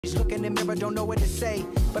Look in the mirror, don't know what to say,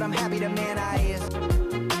 but I'm happy the man I is.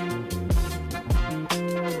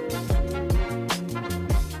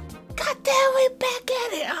 Goddamn, we back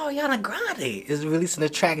at it. Ariana Grande is releasing a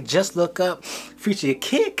track, Just Look Up, featuring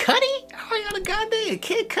Kid Cudi. Ariana Grande and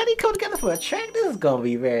Kid Cudi come together for a track. This is gonna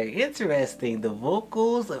be very interesting. The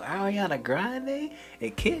vocals of Ariana Grande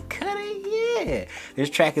and Kid Cudi, yeah. This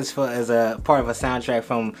track is as a part of a soundtrack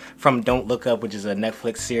from Don't Look Up, which is a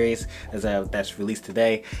Netflix series that's released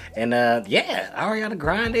today. And yeah, Ariana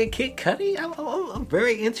Grande and Kid Cudi. I'm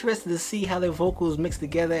very interested to see how their vocals mix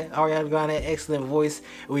together. Ariana Grande, excellent voice.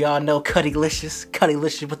 We all know Cudilicious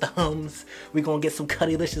with the hums. We're gonna get some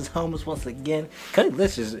Cudilicious hums once again.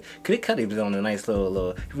 Cudilicious, Cudi was on a nice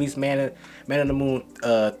little released Man on the Moon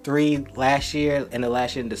 3 last year, and the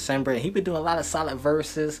last year in December. And he been doing a lot of solid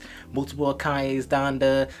verses, multiple of Kanye's,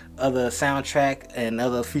 Donda, other soundtrack and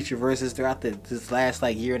other feature verses throughout this last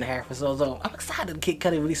like year and a half or so. So I'm excited to Kid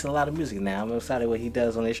Cudi releasing a lot of music now. I'm excited what he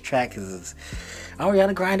does on this track, because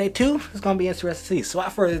Ariana Grande too. It's gonna be interesting to see. So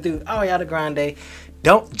without further ado, Ariana Grande,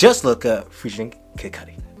 Don't Just Look Up, featuring Kid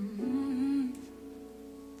Cudi.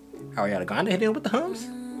 Ariana Grande hitting it with the hums.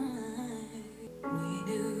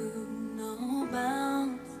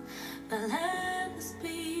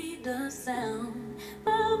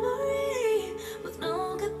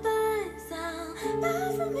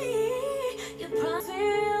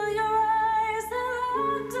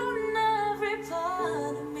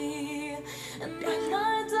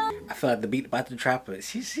 I feel like the beat about to drop, but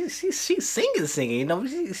she's singing. You know,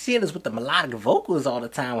 she hit us with the melodic vocals all the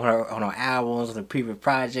time on her albums, on the previous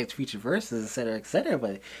projects, feature verses, etc., etc.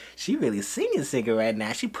 But she really singing right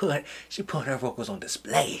now. She put her vocals on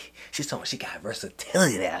display. She's showing she got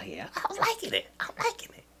versatility out here. I'm liking it.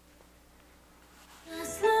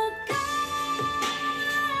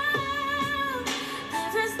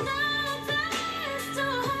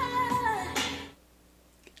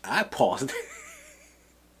 I paused.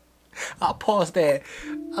 I paused that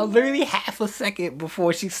literally half a second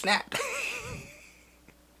before she snapped.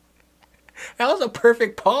 That was a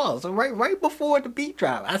perfect pause, right before the beat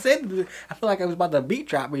drop. I feel like I was about to beat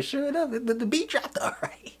drop, but sure enough, the beat dropped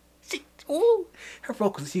alright. Her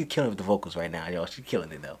vocals, she's killing with the vocals right now, y'all. She's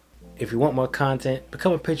killing it though. If you want more content,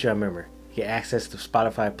 become a Patreon member. Get access to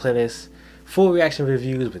Spotify playlists, full reaction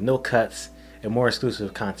reviews with no cuts, and more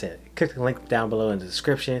exclusive content. Click the link down below in the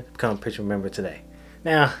description. Become a Patreon member today.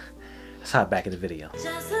 Now, let's hop back in the video.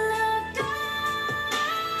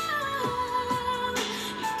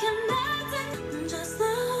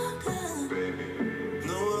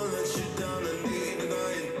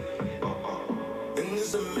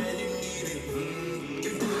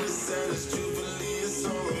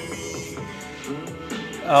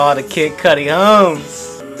 Oh, the Kid Cudi hums.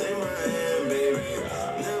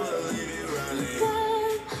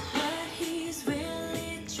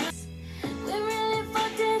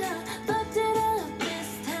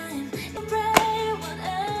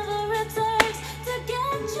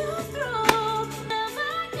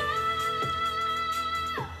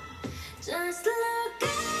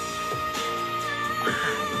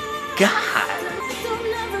 God.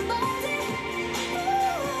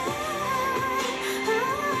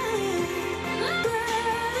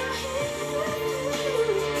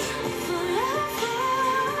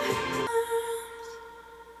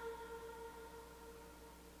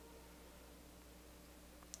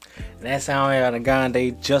 That's Ariana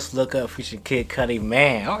Grande, Just Look Up, featuring Kid Cudi.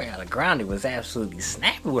 Man, Ariana Grande was absolutely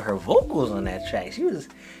snapping with her vocals on that track. She was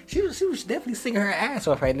definitely singing her ass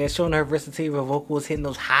off right there, showing her versatility of her vocals, hitting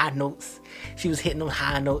those high notes. She was hitting those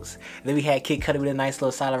high notes. And then we had Kid Cudi with a nice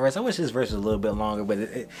little solid verse. I wish his verse was a little bit longer, but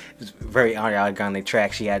it was very Ariana Grande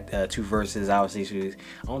track. She had 2 verses. Obviously,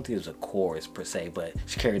 I don't think it was a chorus per se, but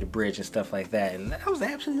she carried the bridge and stuff like that. And that was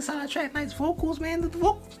an absolutely solid track. Nice vocals, man. The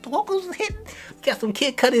vocals was hitting. Got some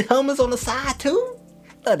Kid Cudi hummers on the side too.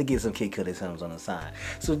 Love to get some Kid Cudi hums on the side.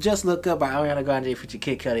 So Just Look Up by Ariana Grande featuring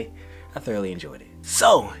Kid Cudi. I thoroughly enjoyed it.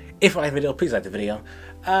 So if you like the video, please like the video.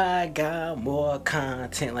 I got more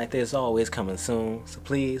content like this always coming soon, so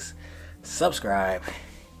please subscribe.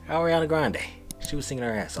 Ariana Grande, she was singing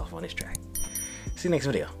her ass off on this track. See you next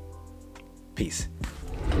video. Peace.